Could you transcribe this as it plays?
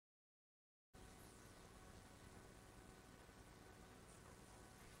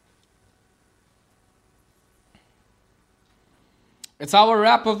It's our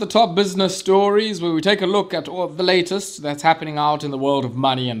wrap of the top business stories where we take a look at all of the latest that's happening out in the world of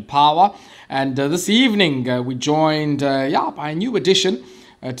money and power. And this evening, we joined by a new addition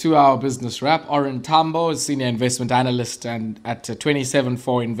to our business wrap. Orin Tambo is Senior Investment Analyst and at 27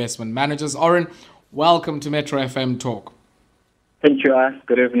 for Investment Managers. Orin, welcome to Metro FM Talk. Thank you.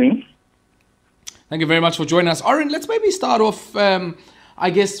 Good evening. Thank you very much for joining us. Orin, let's maybe start off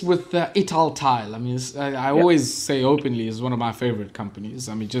with Italtile. I mean, I always say openly is one of my favorite companies.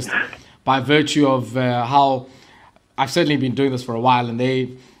 I mean, just by virtue of how I've certainly been doing this for a while, and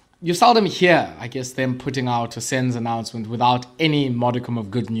you seldom hear, I guess, them putting out a SENS announcement without any modicum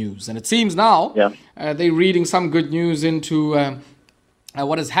of good news. And it seems now they're reading some good news into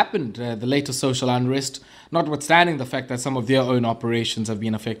what has happened, the latest social unrest, notwithstanding the fact that some of their own operations have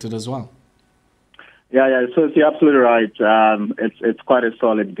been affected as well. Yeah. So you're absolutely right. It's quite a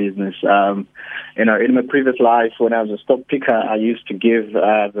solid business. In my previous life, when I was a stock picker, I used to give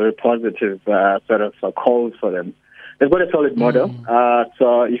very positive sort of calls for them. They've got a solid model.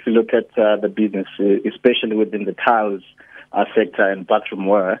 So if you look at the business, especially within the tiles sector and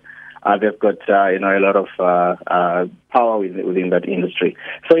bathroomware, they've got a lot of power within that industry.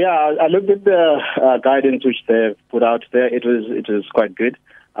 So I looked at the guidance which they've put out there. It was quite good.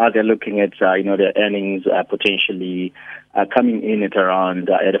 They're looking at their earnings potentially coming in at around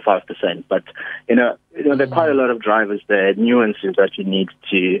 85%. But there are quite a lot of drivers there, nuances that you need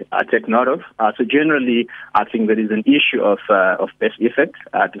to take note of. So generally, I think there is an issue of best effect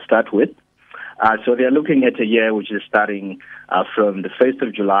to start with. So they're looking at a year which is starting from the 1st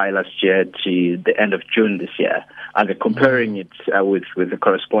of July last year to the end of June this year. And they're comparing it with the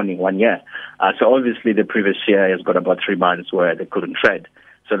corresponding 1 year. So obviously the previous year has got about 3 months where they couldn't trade.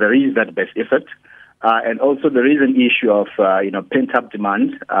 So there is that best effect. And also there is an issue of, pent-up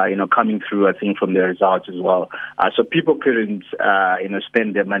demand, coming through, I think, from the results as well. So people couldn't,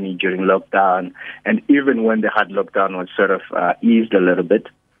 spend their money during lockdown. And even when they had lockdown was sort of eased a little bit,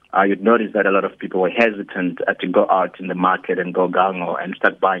 you'd notice that a lot of people were hesitant to go out in the market and go gung-ho and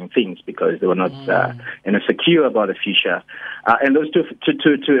start buying things because they were not secure about the future. And those two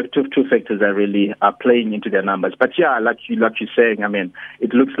factors are really playing into their numbers. But like you're saying, I mean,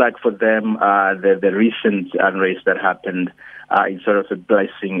 it looks like for them the recent unrest that happened is sort of a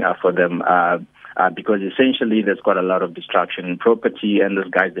blessing for them. Because essentially there's quite a lot of destruction in property, and those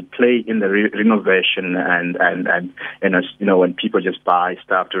guys that play in the renovation and when people just buy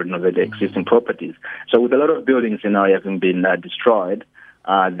stuff to renovate the existing properties. So with a lot of buildings having been destroyed,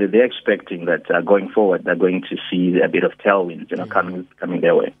 they're expecting that going forward they're going to see a bit of tailwinds coming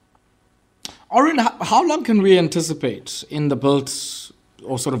their way. Orin, how long can we anticipate in the built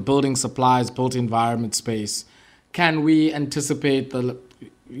or sort of building supplies, built environment space? Can we anticipate the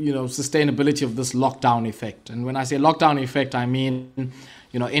sustainability of this lockdown effect? And when I say lockdown effect, I mean,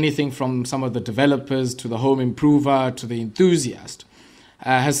 anything from some of the developers to the home improver to the enthusiast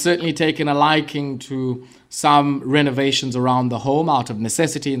has certainly taken a liking to some renovations around the home out of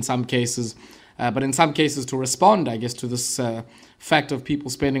necessity in some cases, but in some cases to respond, I guess, to this fact of people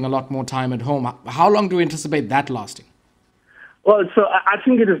spending a lot more time at home. How long do we anticipate that lasting? Well, so I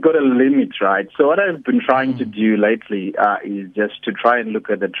think it has got a limit, right? So what I've been trying to do lately is just to try and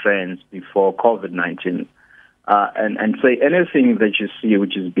look at the trends before COVID-19 and say anything that you see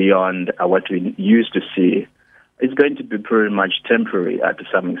which is beyond what we used to see is going to be pretty much temporary to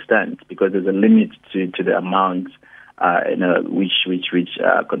some extent, because there's a limit to the amount which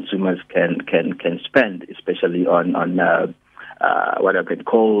consumers can spend, especially on what I could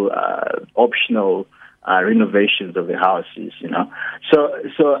call optional renovations of the houses,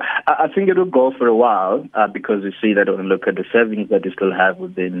 So I think it will go for a while because we see that when we look at the savings that they still have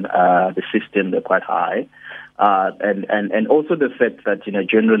within the system, they're quite high. And also the fact that,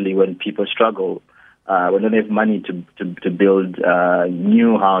 generally when people struggle, when they don't have money to build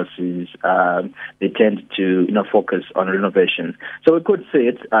new houses, they tend to focus on renovation. So we could see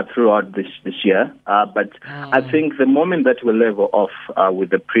it throughout this year. But I think the moment that we level off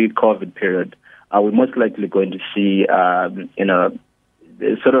with the pre-COVID period, we're most likely going to see,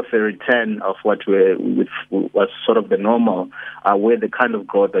 sort of a return of what was sort of the normal, where the kind of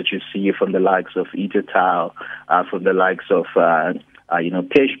growth that you see from the likes of Italtile, from the likes of,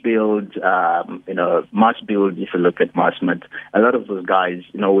 Cashbuild, Build, if you look at Massmet, a lot of those guys,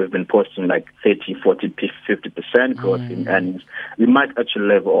 we've been posting like 30, 40, 50% growth in earnings. We might actually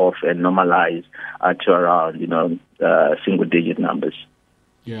level off and normalize to around, single-digit numbers.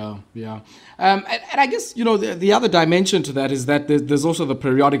 Yeah. And I guess, the other dimension to that is that there's also the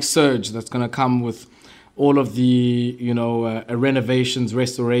periodic surge that's going to come with all of the, renovations,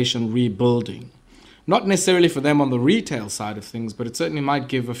 restoration, rebuilding. not necessarily for them on the retail side of things, but it certainly might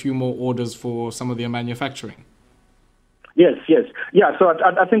give a few more orders for some of their manufacturing. Yes. Yeah, so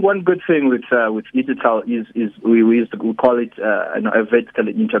I think one good thing with Italtile is we call it a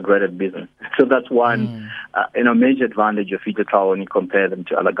vertically integrated business. So that's one major advantage of Italtile when you compare them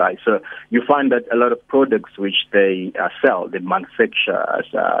to other guys. So you find that a lot of products which they sell, they manufacture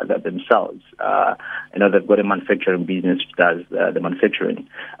themselves. They've got a manufacturing business which does the manufacturing.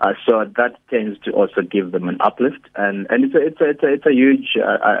 So that tends to also give them an uplift, and it's a huge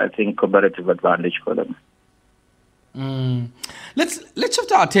I think competitive advantage for them. Let's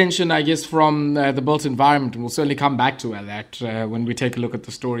shift our attention, I guess, from the built environment, and we'll certainly come back to that when we take a look at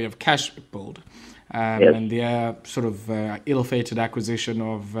the story of Cashbuild and their sort of ill-fated acquisition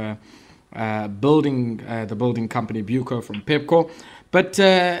of the building company Pepkor from Pepkor. But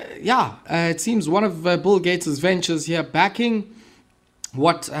it seems one of Bill Gates' ventures here backing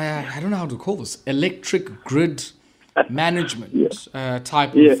what I don't know how to call this, electric grid management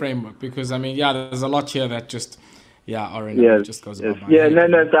type of framework, because there's a lot here that just Orin, it just goes above my head.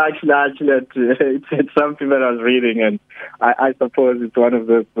 It's actually it's something that I was reading, and I suppose it's one of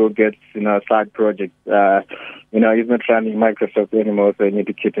those Bill Gates side projects. He's not running Microsoft anymore, so he need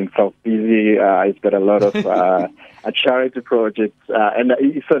to keep himself busy. He's got a lot of charity projects, and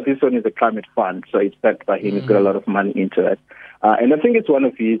so this one is a climate fund, so it's backed by him. He's got a lot of money into it. And I think it's one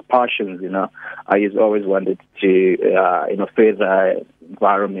of his passions, he's always wanted to, further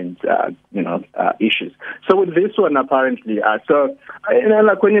environment, issues. So with this one, apparently,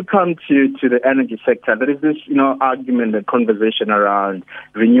 when you come to the energy sector, there is this, argument and conversation around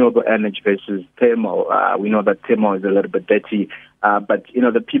renewable energy versus thermal. We know that thermal is a little bit dirty. But,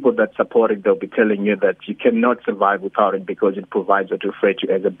 the people that support it, they'll be telling you that you cannot survive without it because it provides what you refer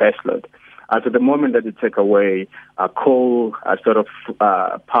to as a baseload. So the moment that you take away coal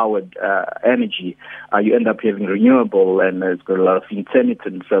powered energy, you end up having renewable, and there's got a lot of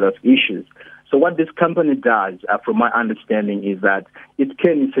intermittent sort of issues. So what this company does, from my understanding, is that it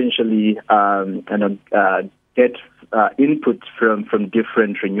can essentially get input from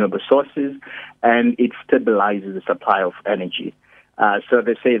different renewable sources, and it stabilizes the supply of energy. So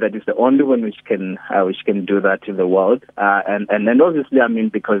they say that it's the only one which can do that in the world, and then obviously,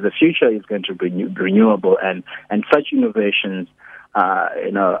 because the future is going to be renewable, and such innovations,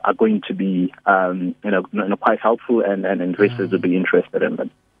 are going to be, quite helpful, and investors will be interested in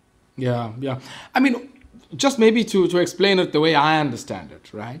them. Yeah. Just maybe to explain it the way I understand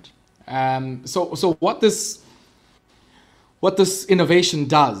it, right? So what this innovation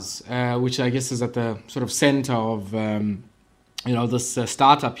does, which I guess is at the sort of center of this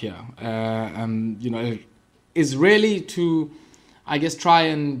startup here, is really to, I guess, try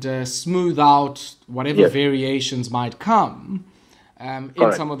and smooth out whatever variations might come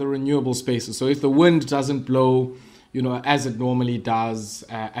in some of the renewable spaces. So if the wind doesn't blow, as it normally does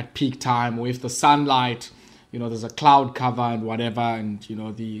at peak time, or if the sunlight, there's a cloud cover and whatever, and,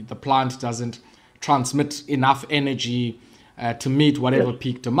 the plant doesn't transmit enough energy to meet whatever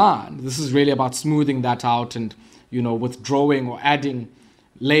peak demand. This is really about smoothing that out and, withdrawing or adding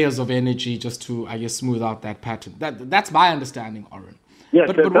layers of energy just to, I guess, smooth out that pattern. That's my understanding, Orin. Yes,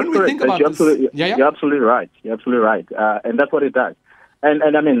 but when we think about you're absolutely right. You're absolutely right. And that's what it does. And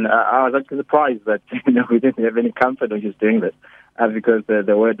I was actually surprised that we didn't have any company which is doing this, because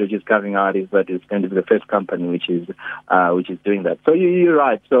the word which is coming out is that it's going to be the first company which is doing that. So you're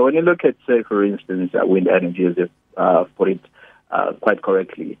right. So when you look at, say, for instance, wind energy, as you put it quite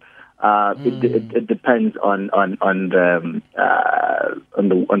correctly, it depends on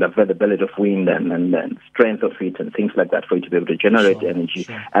the availability of wind and strength of it and things like that for it to be able to generate energy.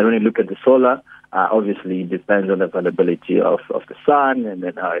 Sure. And when you look at the solar, obviously it depends on the availability of the sun, and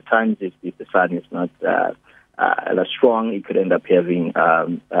then at times if the sun is not strong, it could end up having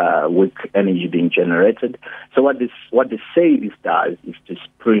weak energy being generated. So what the savings does is just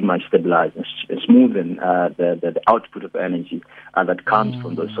pretty much stabilize and smoothen the output of energy that comes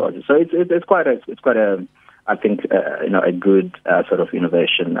from those sources. So it's quite a I think a good sort of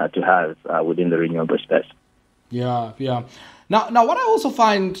innovation to have within the renewable space. Yeah. Now what I also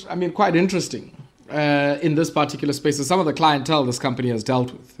find, quite interesting in this particular space is some of the clientele this company has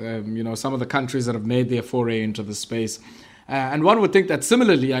dealt with. Some of the countries that have made their foray into this space. And one would think that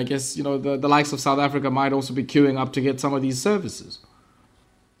similarly, I guess, the likes of South Africa might also be queuing up to get some of these services.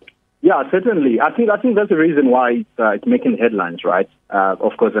 Yeah, certainly. I think that's the reason why it's making headlines, right?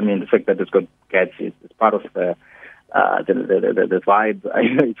 Of course, the fact that it's got Gates is part of the the vibe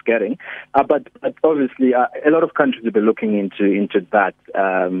it's getting. But obviously, a lot of countries will be looking into that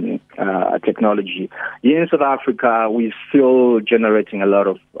technology. Here in South Africa, we're still generating a lot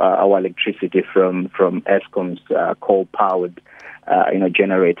of our electricity from Eskom's coal-powered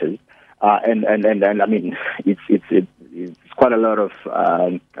generators. And I mean, it's quite a lot of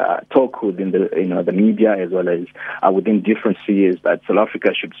talk within the media as well as within different spheres that South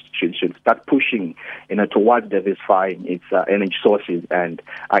Africa should start pushing towards diversifying its energy sources, and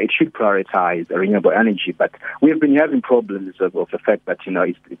it should prioritize renewable energy. But we have been having problems of the fact that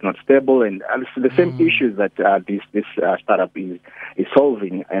it's not stable, and the same issues that this startup is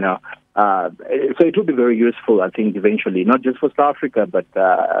solving. So it will be very useful, I think, eventually, not just for South Africa, but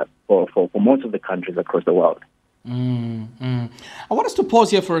for most of the countries across the world. I want us to pause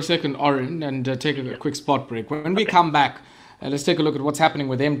here for a second, Orin, and take a quick spot break. When we come back, let's take a look at what's happening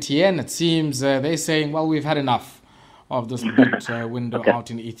with MTN. It seems they're saying, well, we've had enough of this bid window out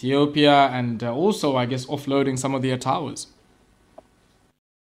in Ethiopia, and also, I guess, offloading some of their towers.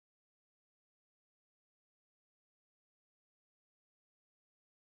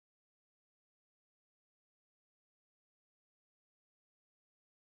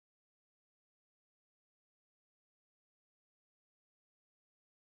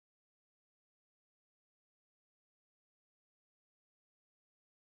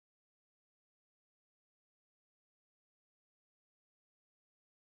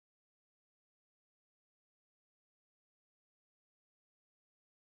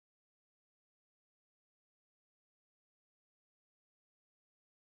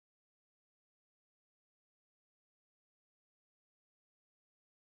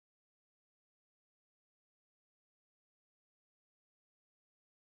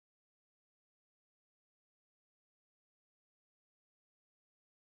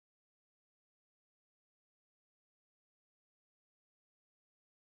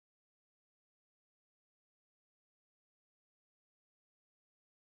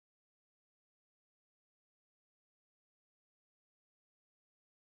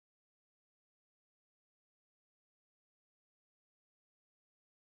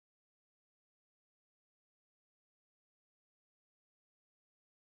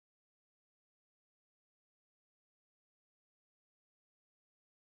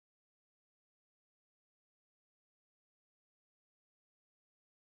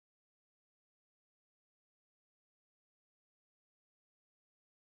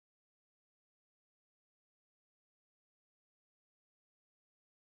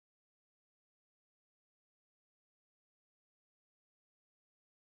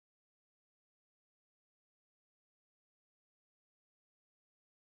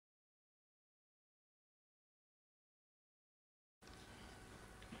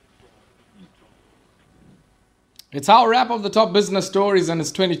 It's our wrap of the top business stories, and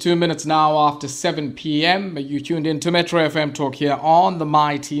it's 22 minutes now after 7 p.m. You tuned in to Metro FM Talk here on the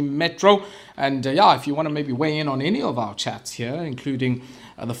My Team Metro. And if you want to maybe weigh in on any of our chats here, including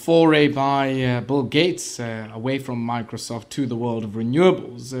the foray by Bill Gates away from Microsoft to the world of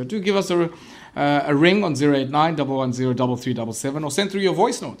renewables, do give us a ring on 089 110 3377 or send through your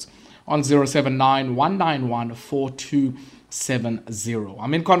voice notes on 079 191 4270.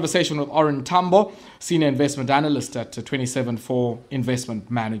 I'm in conversation with Orin Tambo, Senior Investment Analyst at 274 Investment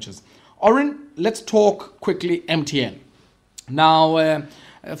Managers. Orin, let's talk quickly MTN. Now,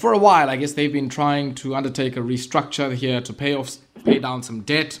 for a while, I guess they've been trying to undertake a restructure here to pay down some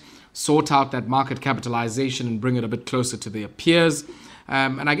debt, sort out that market capitalization and bring it a bit closer to their peers.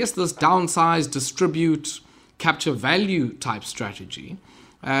 And I guess this downsize, distribute, capture value type strategy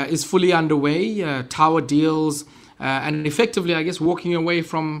is fully underway. Tower deals, and effectively, I guess, walking away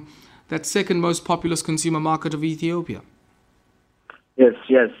from that second most populous consumer market of Ethiopia. Yes.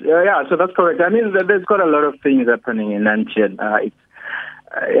 So that's correct. I mean, there's got a lot of things happening in MTN.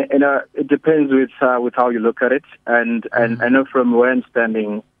 It depends with how you look at it. And I know from where I'm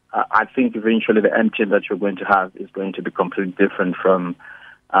standing, I think eventually the MTN that you're going to have is going to be completely different from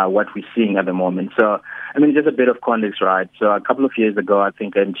what we're seeing at the moment. So, I mean, just a bit of context, right? So a couple of years ago, I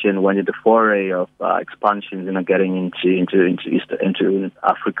think MTN went into the foray of expansions, getting into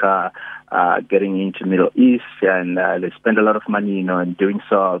Africa, getting into Middle East, and they spent a lot of money, in doing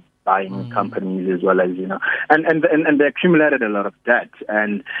so, buying companies as well as, and they accumulated a lot of debt.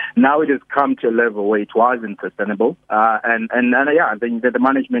 And now it has come to a level where it wasn't sustainable. The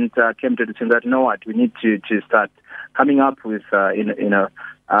management came to the decision that, you know what, we need to start coming up with,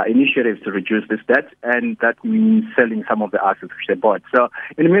 initiatives to reduce this debt, and that means selling some of the assets which they bought. So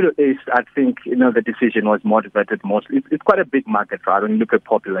in the Middle East, I think the decision was motivated mostly. It's quite a big market, right? When you look at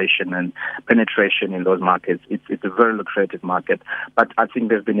population and penetration in those markets, it's a very lucrative market. But I think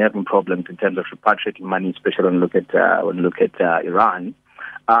they've been having problems in terms of repatriating money, especially when you look at Iran.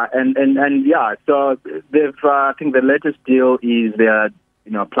 So they've. I think the latest deal is they're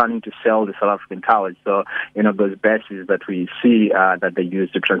planning to sell the South African towers. So those bases that we see that they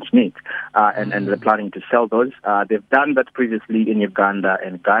use to transmit, and they're planning to sell those. They've done that previously in Uganda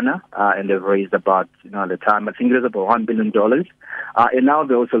and Ghana, and they've raised about at the time I think it was about $1 billion. And now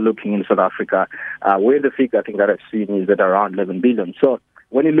they're also looking in South Africa, where the figure I think that I've seen is at around 11 billion. So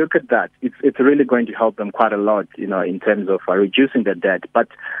when you look at that, it's really going to help them quite a lot, in terms of reducing the debt. But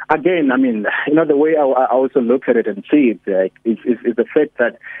again, the way I also look at it and see it is the fact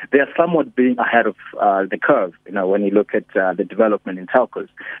that they are somewhat being ahead of the curve, when you look at the development in telcos.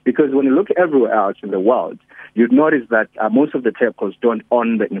 Because when you look everywhere else in the world, you'd notice that most of the telcos don't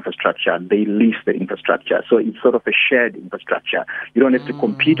own the infrastructure. They lease the infrastructure. So it's sort of a shared infrastructure. You don't have to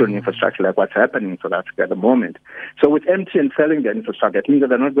compete on infrastructure like what's happening in South Africa at the moment. So with MTN selling their infrastructure, it means that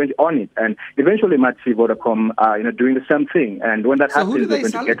they're not going to own it. And eventually you might see Vodacom doing the same thing. And when that happens, they're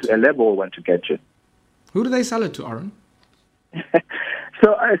going to get to a level we want to get to. Who do they sell it to, Orin?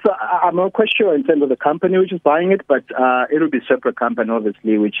 So I'm not quite sure in terms of the company which is buying it, but it'll be a separate company,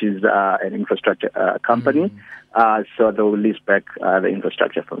 obviously, which is an infrastructure company. So they will lease back the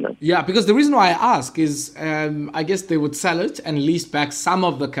infrastructure from them. Yeah, because the reason why I ask is I guess they would sell it and lease back some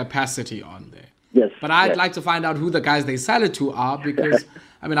of the capacity on there. Yes. But I'd like to find out who the guys they sell it to are, because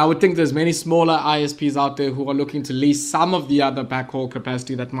I would think there's many smaller ISPs out there who are looking to lease some of the other backhaul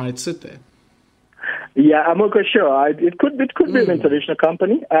capacity that might sit there. Yeah, I'm not quite sure. It could be an international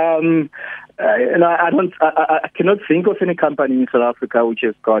company. I cannot think of any company in South Africa which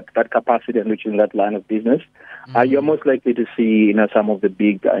has got that capacity and which is in that line of business. You're most likely to see some of the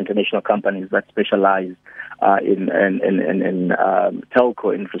big international companies that specialize in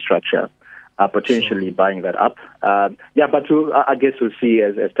telco infrastructure. Potentially buying that up. But I guess we'll see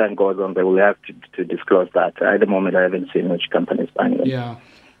as time goes on. They will have to disclose that. At the moment, I haven't seen which company is buying them. Yeah.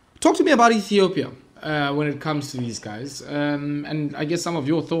 Talk to me about Ethiopia when it comes to these guys. And I guess some of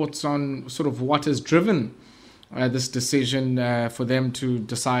your thoughts on sort of what has driven this decision for them to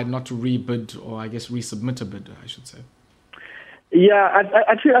decide not to rebid, or I guess resubmit a bid, I should say. Yeah,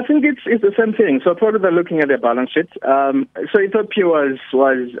 I think it's the same thing. So probably they're looking at their balance sheet. So Ethiopia was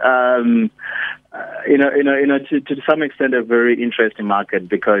to some extent a very interesting market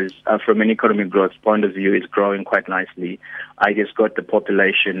because from an economic growth point of view, it's growing quite nicely. I guess got the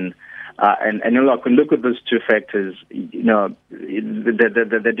population. And look, when you look at those two factors,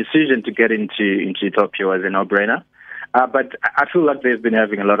 the decision to get into Ethiopia was a no-brainer. But I feel like they've been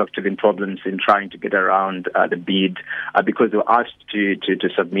having a lot of teething problems in trying to get around the bid because they were asked to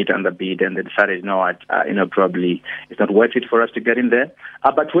submit on the bid, and they decided, probably it's not worth it for us to get in there.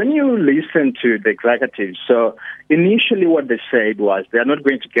 But when you listen to the executives, so initially what they said was they are not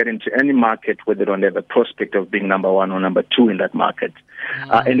going to get into any market where they don't have a prospect of being number one or number two in that market.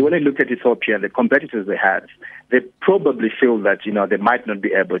 And when I look at Ethiopia, the competitors they have, they probably feel that they might not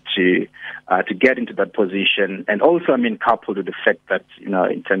be able to get into that position, and also coupled with the fact that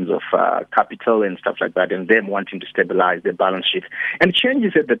in terms of capital and stuff like that, and them wanting to stabilize their balance sheet and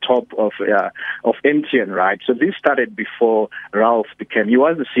changes at the top of MTN, right? So this started before Ralph became. He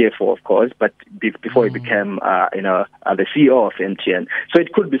was the CFO, of course, but before he became the CEO of MTN. So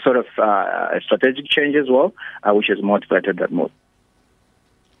it could be sort of a strategic change as well, which has motivated that move.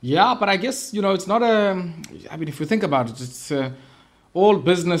 Yeah, but I guess, it's not if you think about it, it's all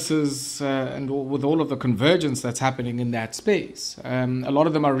businesses and with all of the convergence that's happening in that space. A lot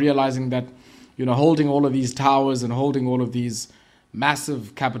of them are realizing that, holding all of these towers and holding all of these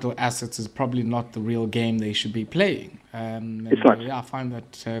massive capital assets is probably not the real game they should be playing. It's not. Yeah, I find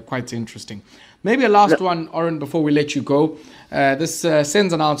that quite interesting. Maybe a last one, Orin, before we let you go. This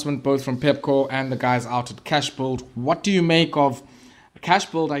sends announcement both from Pepkor and the guys out at Cashbuild. What do you make of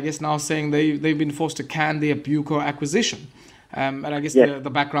Cashbuild, I guess, now saying they've been forced to can their Pepkor acquisition? And I guess the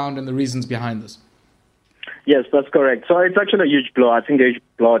background and the reasons behind this. Yes, that's correct. So it's actually a huge blow. I think a huge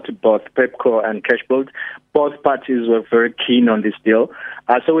blow to both Pepkor and Cashbuild. Both parties were very keen on this deal.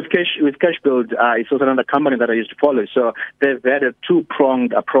 So with Cashbuild, it's also another company that I used to follow. So they've had a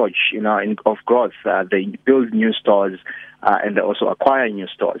two-pronged approach, of growth. They build new stores. and they also acquire new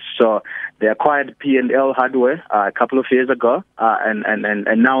stores. So they acquired P&L Hardware a couple of years ago,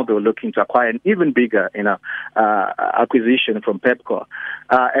 and now they're looking to acquire an even bigger, acquisition from Pepkor.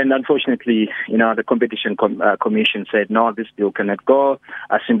 And unfortunately, the Competition Commission said, no, this deal cannot go,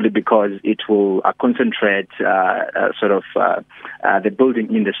 simply because it will concentrate the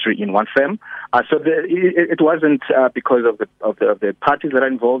building industry in one firm. So it wasn't because of the parties that are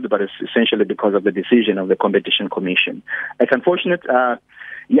involved, but it's essentially because of the decision of the Competition Commission. It's unfortunate.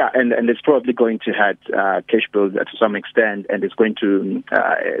 And it's probably going to hurt Cashbuild to some extent, and it's going to,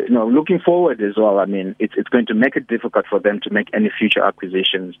 looking forward as well. I mean, it's going to make it difficult for them to make any future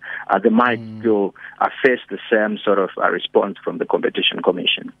acquisitions. They might still face the same sort of response from the Competition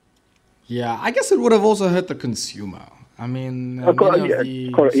Commission. Yeah, I guess it would have also hurt the consumer. I mean, many of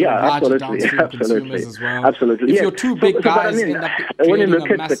the larger downstream consumers as well. Absolutely. If you're two big guys, when you look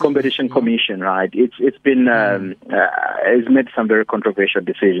at the Competition Commission, right, it's been it's made some very controversial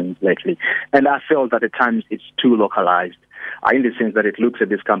decisions lately, and I feel that at times it's too localized. In the sense that it looks at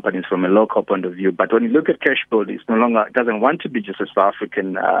these companies from a local point of view, but when you look at Cashbuild, it doesn't want to be just a South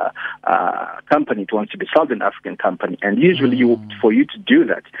African company. It wants to be a Southern African company, and usually, for you to do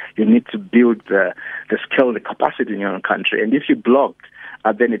that, you need to build the skill, the capacity in your own country. And if you blocked,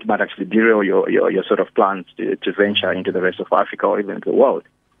 then it might actually derail your sort of plans to venture into the rest of Africa or even the world.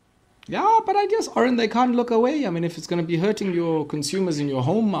 Yeah, but I guess, Orin, they can't look away. I mean, if it's going to be hurting your consumers in your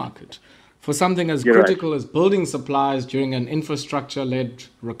home market, for something as critical as building supplies during an infrastructure-led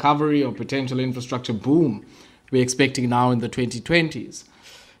recovery or potential infrastructure boom we're expecting now in the 2020s.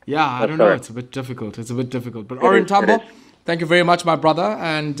 Yeah, I don't know. It's a bit difficult. But Orin Tambo, thank you very much, my brother.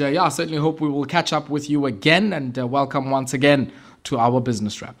 And I certainly hope we will catch up with you again, and welcome once again to our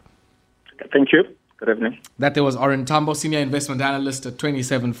Business Wrap. Thank you. Good evening. That there was Orin Tambo, Senior Investment Analyst at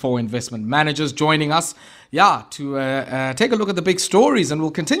 274 Investment Managers, joining us, to take a look at the big stories. And we'll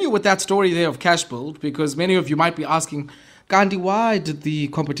continue with that story there of Cashbuild, because many of you might be asking, Gandhi, why did the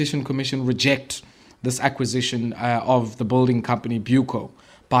Competition Commission reject this acquisition of the building company Buco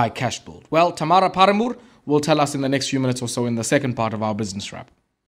by Cashbuild? Well, Tamara Paramur will tell us in the next few minutes or so in the second part of our Business Wrap.